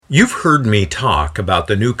You've heard me talk about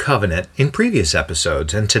the New Covenant in previous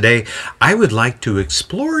episodes, and today I would like to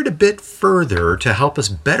explore it a bit further to help us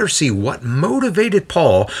better see what motivated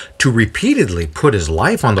Paul to repeatedly put his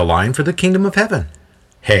life on the line for the kingdom of heaven.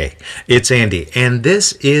 Hey, it's Andy, and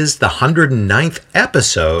this is the 109th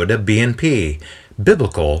episode of BNP,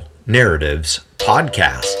 Biblical Narratives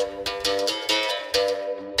Podcast.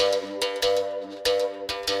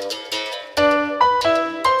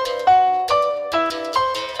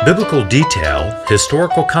 Biblical detail,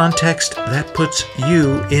 historical context that puts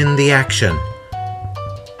you in the action.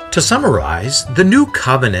 To summarize, the New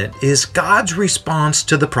Covenant is God's response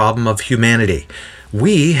to the problem of humanity.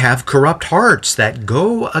 We have corrupt hearts that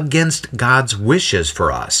go against God's wishes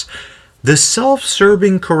for us. The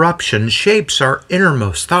self-serving corruption shapes our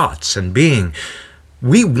innermost thoughts and being.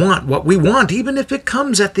 We want what we want, even if it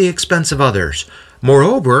comes at the expense of others.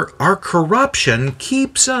 Moreover, our corruption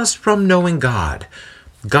keeps us from knowing God.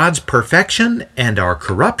 God's perfection and our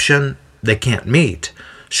corruption, they can't meet.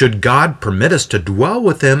 Should God permit us to dwell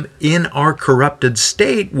with Him in our corrupted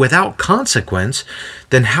state without consequence,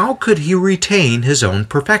 then how could He retain His own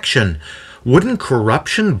perfection? Wouldn't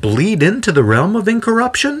corruption bleed into the realm of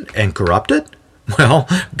incorruption and corrupt it? Well,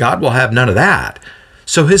 God will have none of that.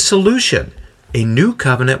 So His solution, a new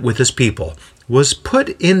covenant with His people, was put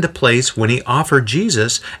into place when He offered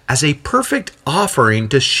Jesus as a perfect offering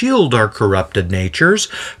to shield our corrupted natures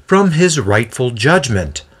from His rightful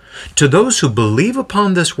judgment. To those who believe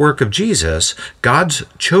upon this work of Jesus, God's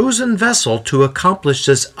chosen vessel to accomplish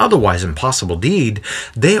this otherwise impossible deed,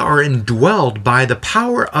 they are indwelled by the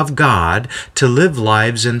power of God to live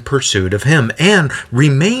lives in pursuit of Him and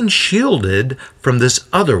remain shielded from this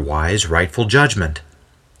otherwise rightful judgment.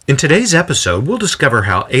 In today's episode, we'll discover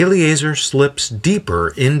how Eliezer slips deeper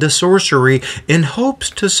into sorcery in hopes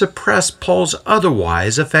to suppress Paul's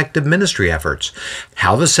otherwise effective ministry efforts,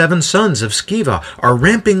 how the 7 sons of Sceva are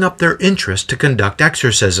ramping up their interest to conduct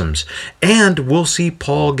exorcisms, and we'll see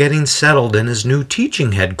Paul getting settled in his new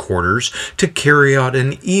teaching headquarters to carry out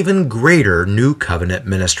an even greater New Covenant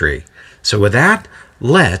ministry. So with that,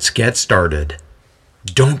 let's get started.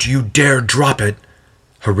 Don't you dare drop it!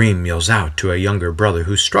 Harim yells out to a younger brother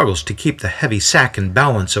who struggles to keep the heavy sack in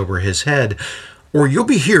balance over his head, or you'll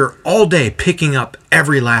be here all day picking up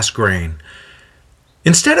every last grain.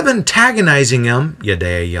 Instead of antagonizing him,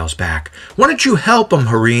 Yedaya yells back, why don't you help him,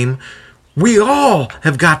 Harim? We all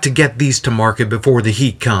have got to get these to market before the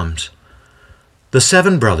heat comes. The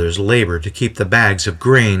 7 brothers labor to keep the bags of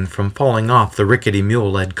grain from falling off the rickety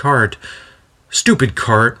mule-led cart. Stupid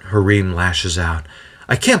cart, Harim lashes out.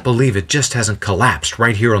 I can't believe it just hasn't collapsed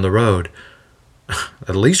right here on the road.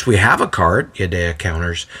 At least we have a cart, Yedaya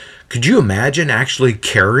counters. Could you imagine actually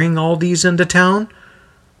carrying all these into town?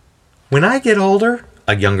 When I get older,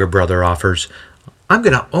 a younger brother offers, I'm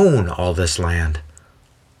going to own all this land.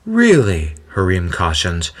 Really, Harim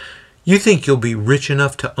cautions. You think you'll be rich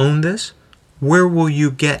enough to own this? Where will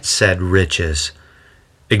you get said riches?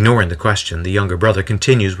 Ignoring the question, the younger brother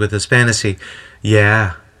continues with his fantasy.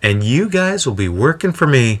 Yeah, and you guys will be working for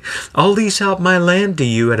me. I'll lease out my land to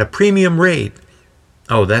you at a premium rate.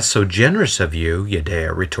 Oh, that's so generous of you,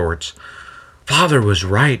 Yedaya retorts. Father was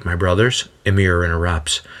right, my brothers, Emir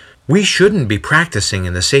interrupts. We shouldn't be practicing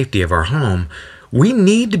in the safety of our home. We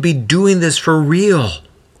need to be doing this for real,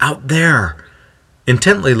 out there.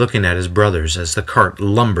 Intently looking at his brothers as the cart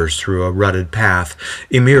lumbers through a rutted path,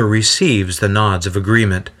 Emir receives the nods of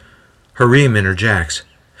agreement. Harim interjects.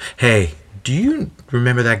 Hey, do you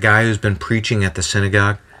remember that guy who's been preaching at the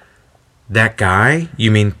synagogue? That guy? You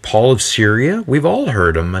mean Paul of Syria? We've all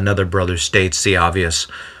heard him, another brother states the obvious.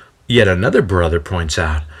 Yet another brother points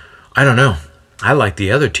out, I don't know. I like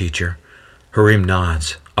the other teacher. Harim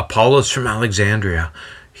nods. Apollos from Alexandria.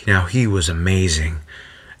 Now he was amazing.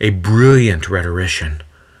 A brilliant rhetorician.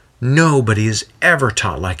 Nobody has ever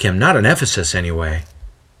taught like him, not in Ephesus anyway.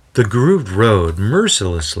 The grooved road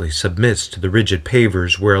mercilessly submits to the rigid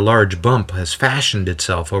pavers where a large bump has fashioned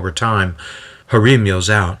itself over time. Harim yells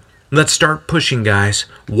out, Let's start pushing, guys.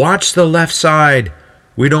 Watch the left side.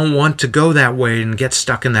 We don't want to go that way and get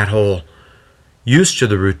stuck in that hole. Used to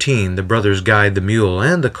the routine, the brothers guide the mule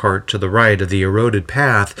and the cart to the right of the eroded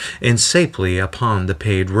path and safely upon the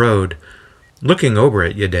paved road. Looking over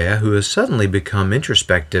at Yedaya, who has suddenly become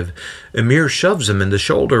introspective, Emir shoves him in the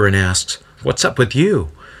shoulder and asks, What's up with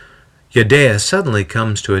you? Yedaya suddenly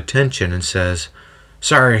comes to attention and says,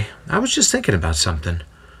 Sorry, I was just thinking about something.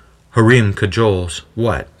 Harim cajoles,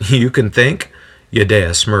 What, you can think?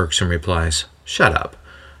 Yedaya smirks and replies, Shut up.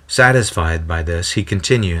 Satisfied by this, he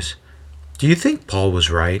continues, Do you think Paul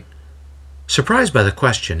was right? Surprised by the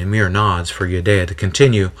question, Emir nods for Yedaya to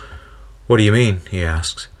continue. What do you mean? He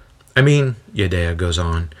asks. I mean, Yedaya goes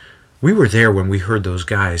on, we were there when we heard those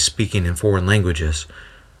guys speaking in foreign languages.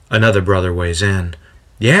 Another brother weighs in.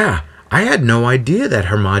 Yeah, I had no idea that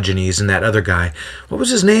Hermogenes and that other guy, what was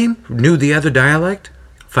his name, knew the other dialect?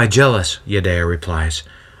 Phygellus, Yedaya replies.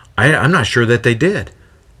 I'm not sure that they did.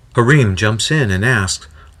 Harim jumps in and asks,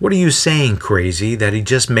 what are you saying, crazy, that he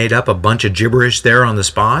just made up a bunch of gibberish there on the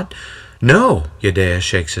spot? No, Yedaya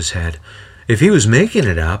shakes his head. If he was making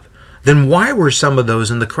it up, then why were some of those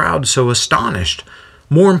in the crowd so astonished?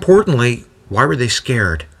 More importantly, why were they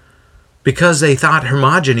scared? Because they thought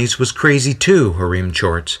Hermogenes was crazy too, Harim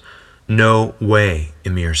chorts. No way,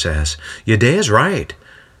 Emir says. Yedaya's right.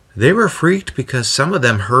 They were freaked because some of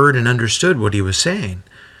them heard and understood what he was saying.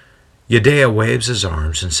 Yedaya waves his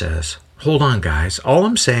arms and says, hold on, guys. All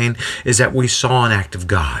I'm saying is that we saw an act of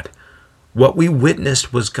God. What we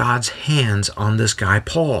witnessed was God's hands on this guy,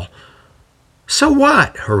 Paul. So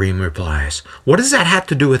what? Harim replies. What does that have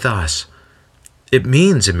to do with us? It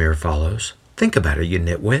means, Emir follows. Think about it, you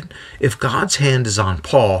nitwit. If God's hand is on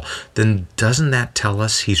Paul, then doesn't that tell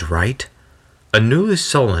us he's right? A newly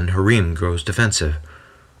sullen Harim grows defensive.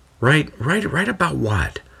 Right about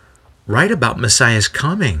what? Right about Messiah's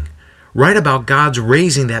coming. Right about God's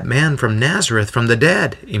raising that man from Nazareth from the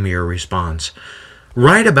dead, Emir responds.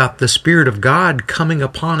 Right about the Spirit of God coming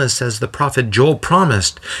upon us as the prophet Joel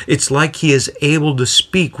promised. It's like he is able to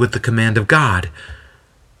speak with the command of God.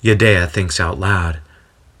 Yedaya thinks out loud.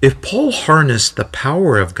 If Paul harnessed the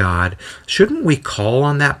power of God, shouldn't we call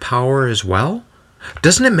on that power as well?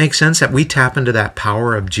 Doesn't it make sense that we tap into that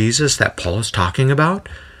power of Jesus that Paul is talking about?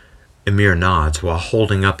 Emir nods while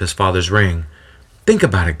holding up his father's ring. Think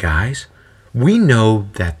about it, guys. We know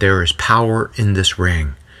that there is power in this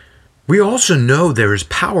ring. We also know there is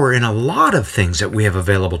power in a lot of things that we have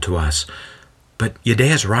available to us. But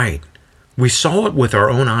Yedaya's right. We saw it with our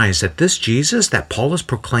own eyes that this Jesus that Paul is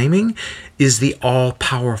proclaiming is the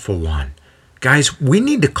all-powerful one. Guys, we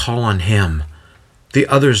need to call on him. The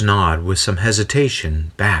others nod with some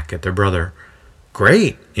hesitation back at their brother.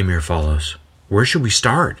 Great, Emir follows. Where should we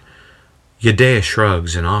start? Yedaya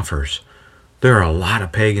shrugs and offers. There are a lot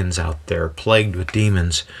of pagans out there plagued with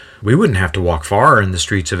demons. We wouldn't have to walk far in the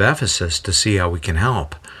streets of Ephesus to see how we can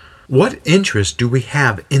help. What interest do we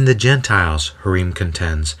have in the Gentiles? Harim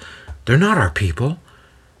contends. They're not our people.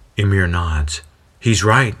 Emir nods. He's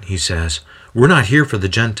right, he says. We're not here for the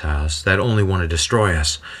Gentiles that only want to destroy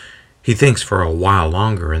us. He thinks for a while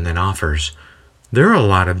longer and then offers. There are a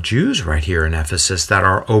lot of Jews right here in Ephesus that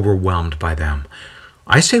are overwhelmed by them.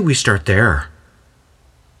 I say we start there.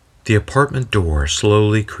 The apartment door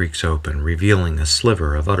slowly creaks open, revealing a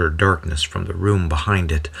sliver of utter darkness from the room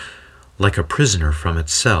behind it. Like a prisoner from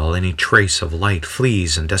its cell, any trace of light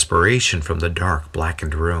flees in desperation from the dark,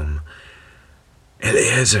 blackened room.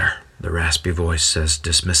 Eliezer, the raspy voice says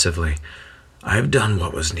dismissively, I've done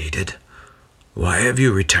what was needed. Why have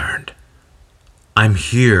you returned? I'm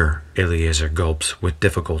here, Eliezer gulps with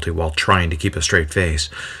difficulty while trying to keep a straight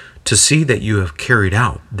face, to see that you have carried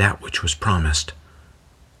out that which was promised.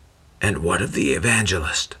 And what of the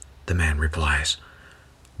evangelist? The man replies.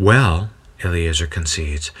 Well, Eliezer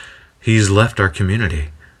concedes, he's left our community.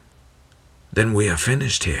 Then we are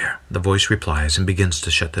finished here, the voice replies and begins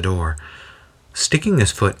to shut the door. Sticking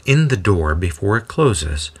his foot in the door before it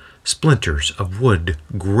closes, splinters of wood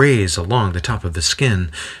graze along the top of his skin.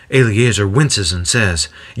 Eliezer winces and says,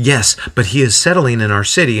 Yes, but he is settling in our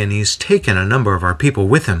city and he's taken a number of our people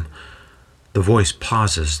with him. The voice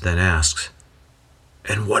pauses, then asks,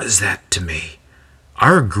 And what is that to me?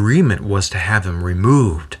 Our agreement was to have him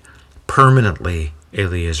removed permanently,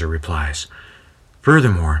 Eliezer replies.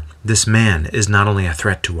 Furthermore, this man is not only a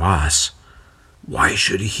threat to us. Why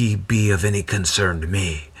should he be of any concern to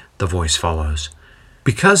me? The voice follows.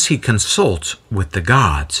 Because he consults with the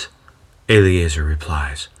gods, Eliezer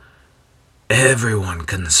replies. Everyone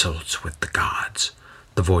consults with the gods,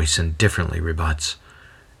 the voice indifferently rebuts.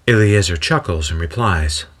 Eliezer chuckles and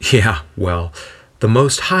replies, Yeah, well, the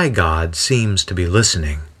Most High God seems to be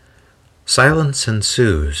listening. Silence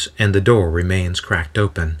ensues, and the door remains cracked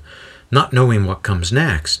open. Not knowing what comes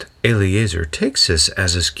next, Eliezer takes this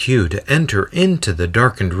as his cue to enter into the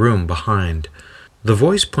darkened room behind. The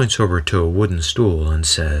voice points over to a wooden stool and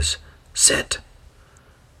says, Sit.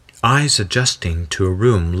 Eyes adjusting to a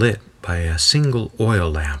room lit by a single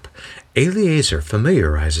oil lamp, Eliezer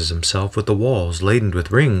familiarizes himself with the walls laden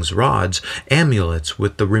with rings, rods, amulets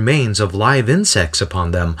with the remains of live insects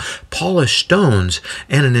upon them, polished stones,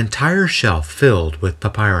 and an entire shelf filled with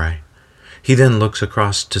papyri. He then looks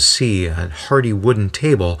across to see a hardy wooden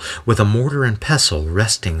table with a mortar and pestle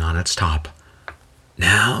resting on its top.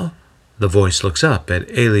 Now, the voice looks up at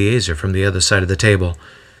Eliezer from the other side of the table.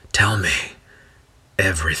 Tell me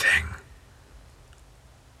everything."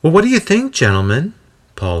 "Well, what do you think, gentlemen?"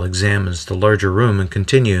 Paul examines the larger room and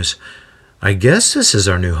continues, "I guess this is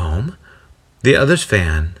our new home." The others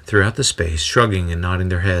fan throughout the space, shrugging and nodding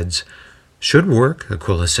their heads. "Should work,"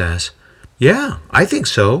 Aquila says. "Yeah, I think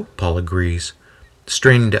so," Paul agrees.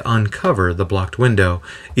 Straining to uncover the blocked window,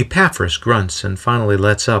 Epaphras grunts and finally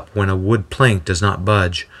lets up when a wood plank does not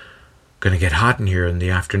budge. "Gonna get hot in here in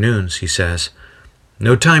the afternoons," he says.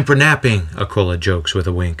 "No time for napping," Aquila jokes with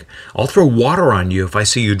a wink. "I'll throw water on you if I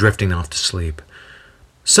see you drifting off to sleep."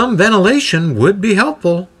 "Some ventilation would be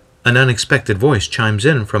helpful," an unexpected voice chimes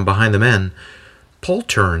in from behind the men. Paul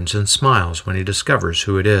turns and smiles when he discovers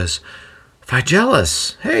who it is.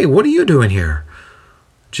 "Phygellus, hey, what are you doing here?"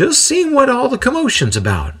 "Just seeing what all the commotion's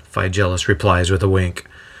about," Phygellus replies with a wink.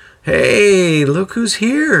 "Hey, look who's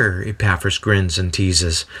here," Epaphras grins and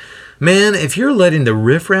teases. "Man, if you're letting the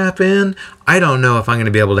riffraff in, I don't know if I'm going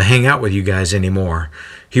to be able to hang out with you guys anymore."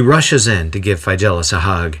 He rushes in to give Phygellus a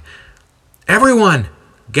hug. "Everyone,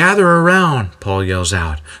 gather around," Paul yells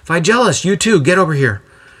out. "Phygellus, you too, get over here."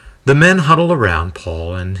 The men huddle around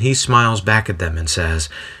Paul, and he smiles back at them and says,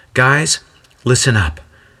 "Guys, listen up.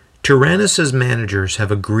 Tyrannus' managers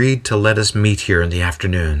have agreed to let us meet here in the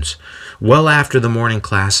afternoons, well after the morning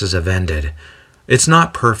classes have ended. It's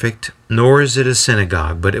not perfect, nor is it a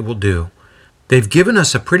synagogue, but it will do. They've given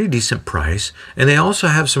us a pretty decent price, and they also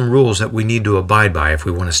have some rules that we need to abide by if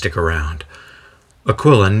we want to stick around."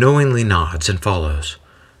 Aquila knowingly nods and follows.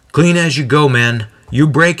 "Clean as you go, men. You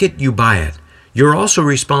break it, you buy it. You're also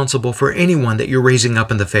responsible for anyone that you're raising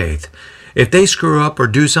up in the faith. If they screw up or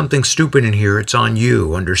do something stupid in here, it's on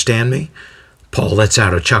you, understand me?" Paul lets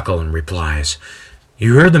out a chuckle and replies,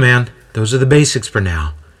 "You heard the man. Those are the basics for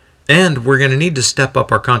now. And we're going to need to step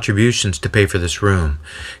up our contributions to pay for this room."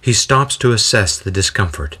 He stops to assess the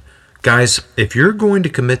discomfort. "Guys, if you're going to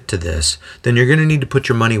commit to this, then you're going to need to put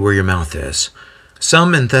your money where your mouth is.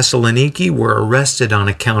 Some in Thessaloniki were arrested on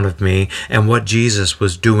account of me and what Jesus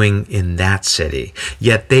was doing in that city.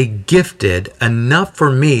 Yet they gifted enough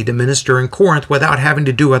for me to minister in Corinth without having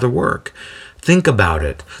to do other work. Think about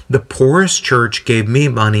it. The poorest church gave me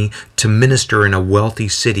money to minister in a wealthy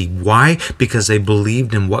city. Why? Because they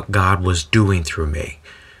believed in what God was doing through me."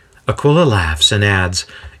 Aquila laughs and adds,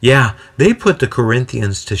 "Yeah, they put the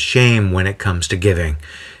Corinthians to shame when it comes to giving."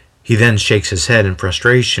 He then shakes his head in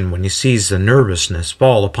frustration when he sees the nervousness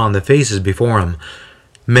fall upon the faces before him.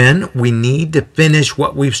 "Men, we need to finish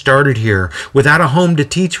what we've started here. Without a home to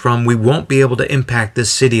teach from, we won't be able to impact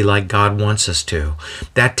this city like God wants us to.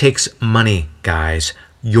 That takes money, guys.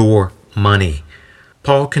 Your money."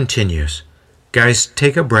 Paul continues, "Guys,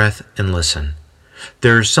 take a breath and listen.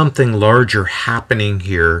 There's something larger happening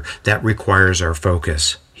here that requires our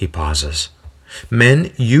focus." He pauses.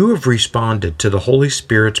 "Men, you have responded to the Holy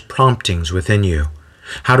Spirit's promptings within you.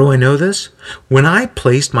 How do I know this? When I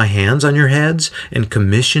placed my hands on your heads and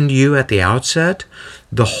commissioned you at the outset,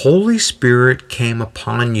 the Holy Spirit came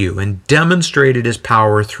upon you and demonstrated His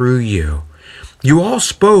power through you. You all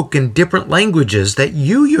spoke in different languages that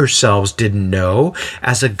you yourselves didn't know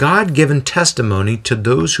as a God-given testimony to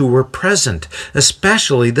those who were present,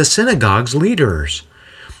 especially the synagogue's leaders.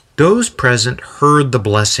 Those present heard the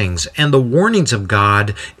blessings and the warnings of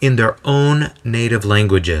God in their own native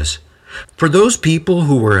languages. For those people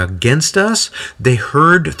who were against us, they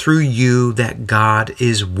heard through you that God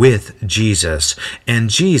is with Jesus, and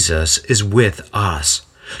Jesus is with us.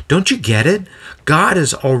 Don't you get it? God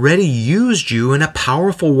has already used you in a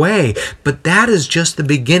powerful way, but that is just the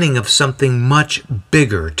beginning of something much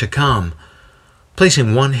bigger to come."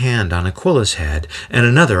 Placing one hand on Aquila's head and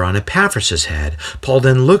another on Epaphras' head, Paul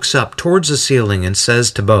then looks up towards the ceiling and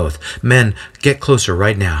says to both, "Men, get closer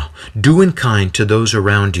right now. Do in kind to those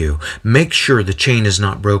around you. Make sure the chain is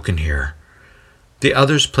not broken here." The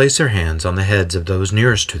others place their hands on the heads of those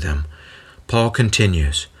nearest to them. Paul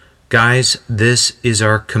continues, "Guys, this is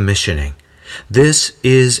our commissioning. This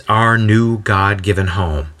is our new God-given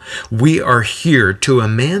home. We are here to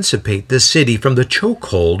emancipate the city from the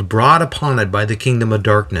chokehold brought upon it by the kingdom of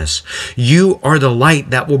darkness. You are the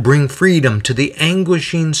light that will bring freedom to the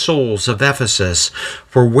anguishing souls of Ephesus,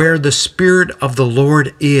 for where the Spirit of the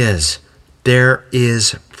Lord is, there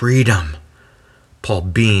is freedom." Paul Paul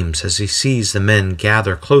beams as he sees the men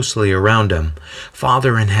gather closely around him.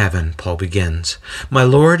 "Father in heaven," Paul begins, "my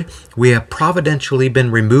Lord, we have providentially been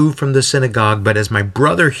removed from the synagogue, but as my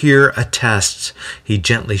brother here attests," he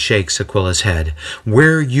gently shakes Aquila's head,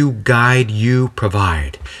 "where you guide, you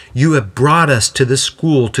provide. You have brought us to this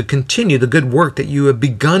school to continue the good work that you have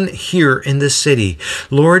begun here in this city.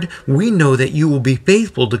 Lord, we know that you will be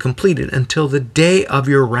faithful to complete it until the day of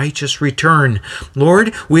your righteous return.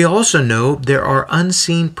 Lord, we also know there are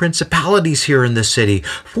unseen principalities here in this city,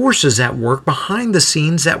 forces at work behind the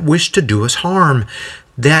scenes that wish to do us harm,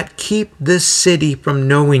 that keep this city from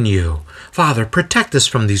knowing you. Father, protect us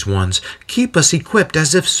from these ones. Keep us equipped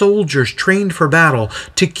as if soldiers trained for battle,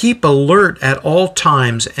 to keep alert at all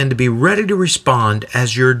times and to be ready to respond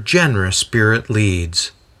as your generous Spirit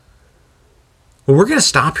leads." Well, we're going to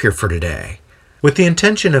stop here for today. With the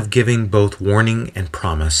intention of giving both warning and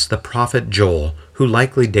promise, the prophet Joel, who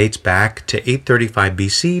likely dates back to 835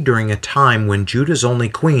 BC during a time when Judah's only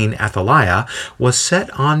queen, Athaliah, was set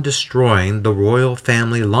on destroying the royal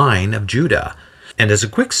family line of Judah. And as a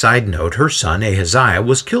quick side note, her son Ahaziah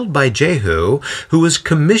was killed by Jehu, who was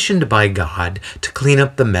commissioned by God to clean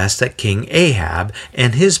up the mess that King Ahab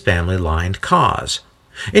and his family line caused.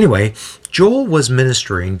 Anyway, Joel was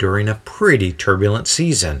ministering during a pretty turbulent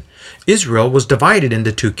season. Israel was divided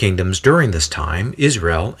into two kingdoms during this time,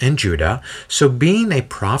 Israel and Judah, so being a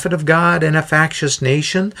prophet of God in a factious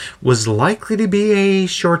nation was likely to be a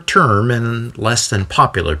short-term and less than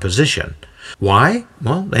popular position. Why?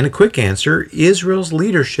 Well, in a quick answer, Israel's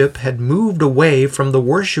leadership had moved away from the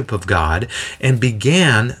worship of God and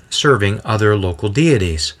began serving other local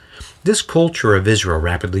deities. This culture of Israel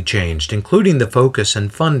rapidly changed, including the focus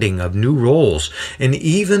and funding of new roles and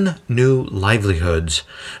even new livelihoods.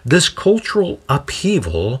 This cultural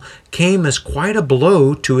upheaval came as quite a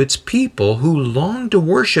blow to its people who longed to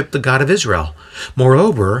worship the God of Israel.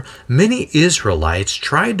 Moreover, many Israelites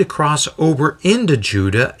tried to cross over into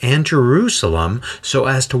Judah and Jerusalem so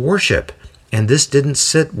as to worship, and this didn't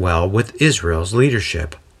sit well with Israel's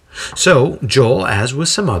leadership. So Joel, as with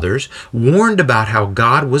some others, warned about how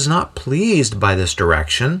God was not pleased by this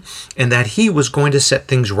direction and that he was going to set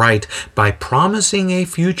things right by promising a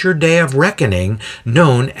future day of reckoning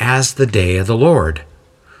known as the day of the Lord.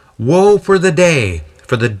 "Woe for the day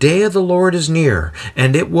of the Lord is near,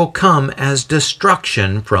 and it will come as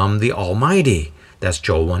destruction from the Almighty." That's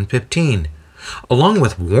Joel 1:15. Along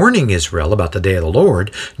with warning Israel about the day of the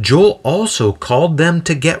Lord, Joel also called them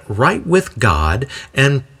to get right with God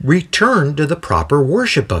and return to the proper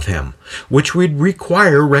worship of Him, which would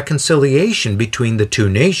require reconciliation between the two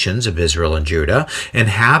nations of Israel and Judah and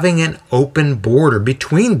having an open border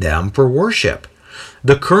between them for worship.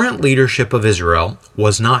 The current leadership of Israel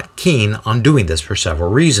was not keen on doing this for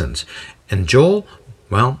several reasons, and Joel,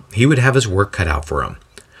 he would have his work cut out for him.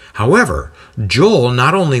 However, Joel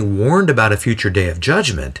not only warned about a future day of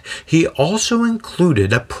judgment, he also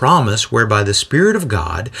included a promise whereby the Spirit of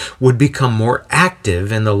God would become more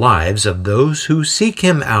active in the lives of those who seek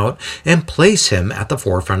Him out and place Him at the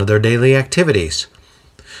forefront of their daily activities.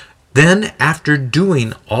 "Then, after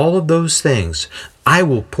doing all of those things, I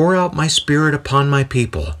will pour out my Spirit upon my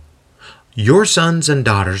people. Your sons and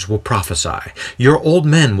daughters will prophesy, your old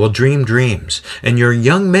men will dream dreams, and your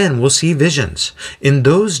young men will see visions. In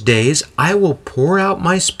those days I will pour out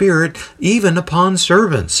my Spirit even upon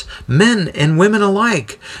servants, men and women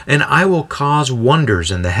alike, and I will cause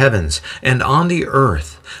wonders in the heavens and on the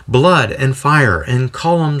earth, blood and fire and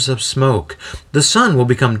columns of smoke. The sun will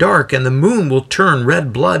become dark and the moon will turn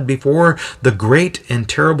red blood before the great and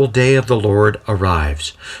terrible day of the Lord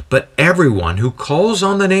arrives. But everyone who calls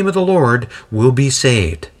on the name of the Lord will be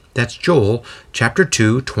saved." That's Joel chapter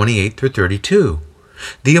 2, 28 through 32.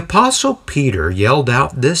 The Apostle Peter yelled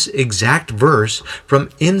out this exact verse from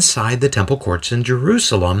inside the temple courts in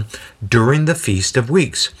Jerusalem during the Feast of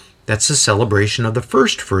Weeks. That's the celebration of the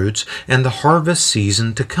first fruits and the harvest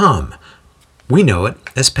season to come. We know it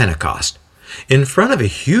as Pentecost. In front of a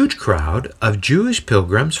huge crowd of Jewish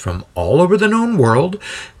pilgrims from all over the known world,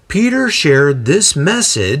 Peter shared this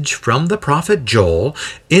message from the prophet Joel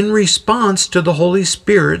in response to the Holy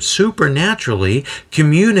Spirit supernaturally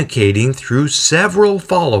communicating through several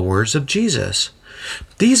followers of Jesus.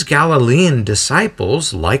 These Galilean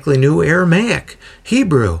disciples likely knew Aramaic,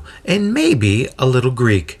 Hebrew, and maybe a little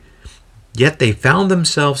Greek. Yet they found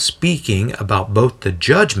themselves speaking about both the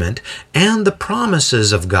judgment and the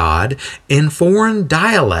promises of God in foreign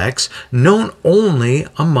dialects known only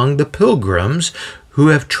among the pilgrims who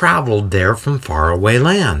have traveled there from faraway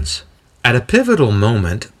lands. At a pivotal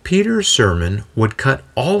moment, Peter's sermon would cut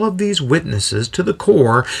all of these witnesses to the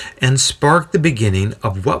core and spark the beginning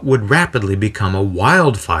of what would rapidly become a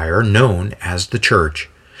wildfire known as the church.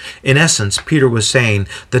 In essence, Peter was saying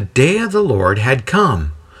the day of the Lord had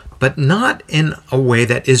come, but not in a way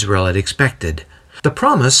that Israel had expected. The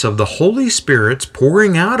promise of the Holy Spirit's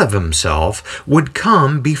pouring out of himself would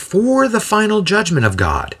come before the final judgment of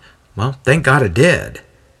God. Well, thank God it did.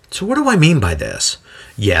 So what do I mean by this?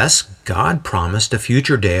 Yes, God promised a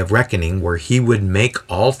future day of reckoning where he would make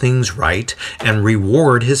all things right and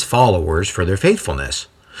reward his followers for their faithfulness.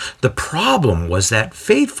 The problem was that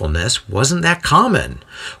faithfulness wasn't that common.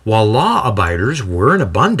 While law-abiders were in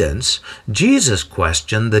abundance, Jesus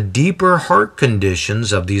questioned the deeper heart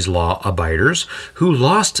conditions of these law-abiders who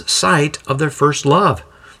lost sight of their first love,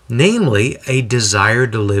 namely a desire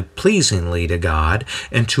to live pleasingly to God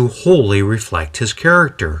and to wholly reflect his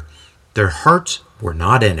character. Their hearts were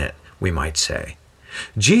not in it, we might say.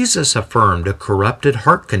 Jesus affirmed a corrupted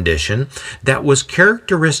heart condition that was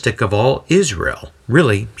characteristic of all Israel,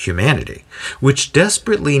 really humanity, which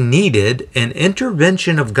desperately needed an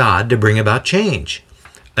intervention of God to bring about change.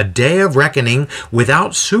 A day of reckoning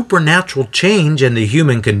without supernatural change in the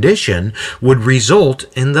human condition would result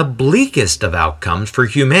in the bleakest of outcomes for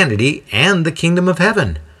humanity and the kingdom of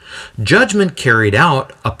heaven. Judgment carried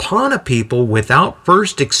out upon a people without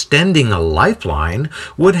first extending a lifeline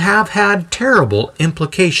would have had terrible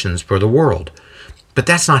implications for the world. But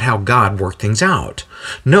that's not how God worked things out.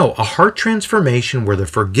 No, a heart transformation where the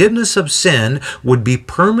forgiveness of sin would be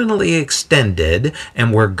permanently extended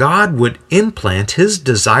and where God would implant his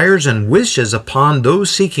desires and wishes upon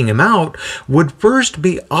those seeking him out would first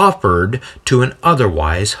be offered to an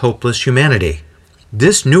otherwise hopeless humanity.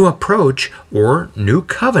 This new approach, or new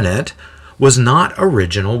covenant, was not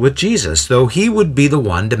original with Jesus, though he would be the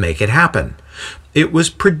one to make it happen. It was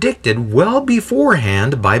predicted well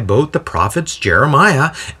beforehand by both the prophets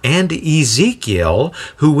Jeremiah and Ezekiel,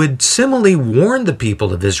 who would similarly warn the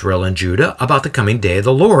people of Israel and Judah about the coming day of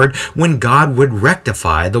the Lord when God would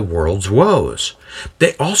rectify the world's woes.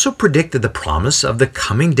 They also predicted the promise of the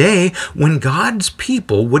coming day when God's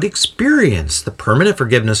people would experience the permanent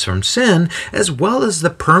forgiveness from sin as well as the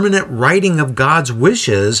permanent writing of God's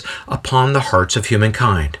wishes upon the hearts of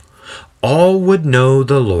humankind. All would know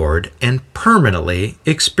the Lord and permanently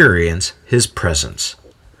experience his presence.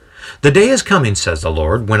 The day is coming, says the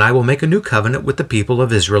Lord, when I will make a new covenant with the people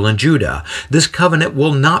of Israel and Judah. This covenant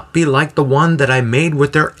will not be like the one that I made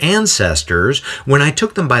with their ancestors when I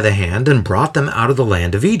took them by the hand and brought them out of the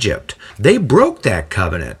land of Egypt. They broke that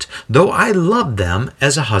covenant, though I loved them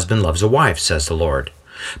as a husband loves a wife, says the Lord.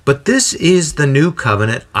 But this is the new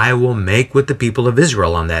covenant I will make with the people of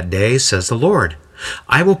Israel on that day, says the Lord.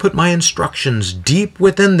 I will put my instructions deep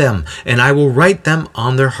within them, and I will write them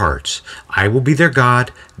on their hearts. I will be their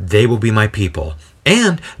God, they will be my people.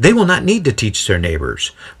 And they will not need to teach their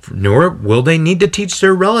neighbors, nor will they need to teach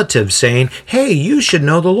their relatives, saying, hey, you should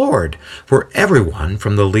know the Lord. For everyone,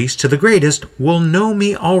 from the least to the greatest, will know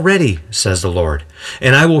me already, says the Lord.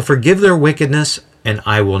 And I will forgive their wickedness, and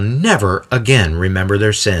I will never again remember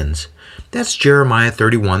their sins. That's Jeremiah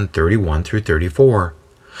 31:31 through 34.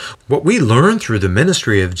 What we learn through the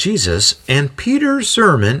ministry of Jesus and Peter's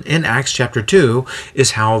sermon in Acts chapter 2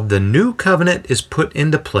 is how the new covenant is put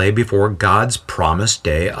into play before God's promised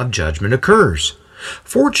day of judgment occurs.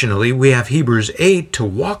 Fortunately, we have Hebrews 8 to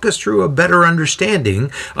walk us through a better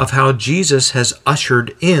understanding of how Jesus has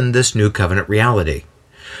ushered in this new covenant reality.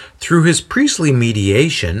 Through his priestly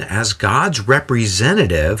mediation as God's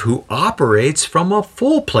representative who operates from a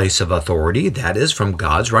full place of authority, that is, from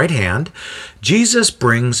God's right hand, Jesus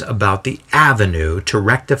brings about the avenue to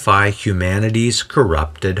rectify humanity's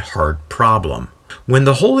corrupted heart problem. When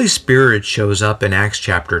the Holy Spirit shows up in Acts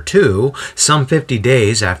chapter 2, some 50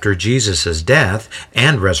 days after Jesus' death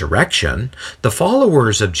and resurrection, the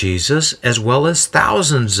followers of Jesus, as well as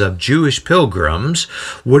thousands of Jewish pilgrims,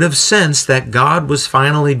 would have sensed that God was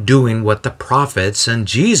finally doing what the prophets and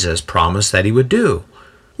Jesus promised that he would do.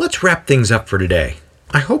 Let's wrap things up for today.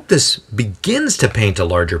 I hope this begins to paint a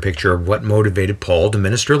larger picture of what motivated Paul to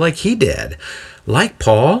minister like he did. Like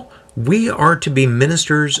Paul, we are to be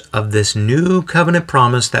ministers of this new covenant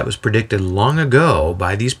promise that was predicted long ago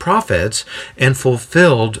by these prophets and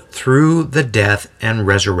fulfilled through the death and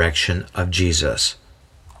resurrection of Jesus.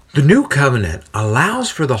 The new covenant allows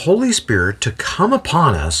for the Holy Spirit to come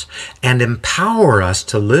upon us and empower us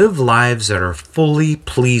to live lives that are fully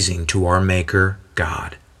pleasing to our Maker,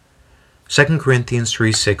 God. 2 Corinthians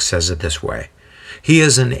 3:6 says it this way, He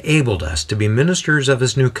has enabled us to be ministers of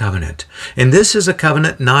His new covenant. And this is a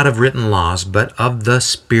covenant not of written laws, but of the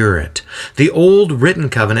Spirit. The old written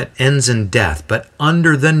covenant ends in death, but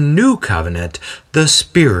under the new covenant, the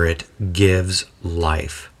Spirit gives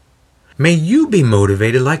life. May you be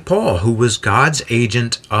motivated like Paul, who was God's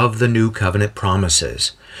agent of the new covenant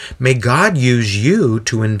promises. May God use you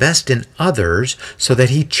to invest in others so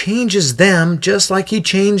that He changes them just like He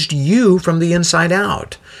changed you from the inside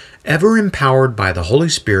out, ever empowered by the Holy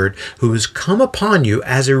Spirit who has come upon you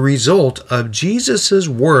as a result of Jesus'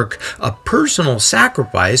 work of personal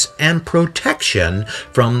sacrifice and protection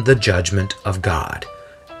from the judgment of God.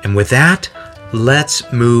 And with that,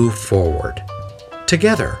 let's move forward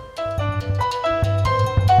together.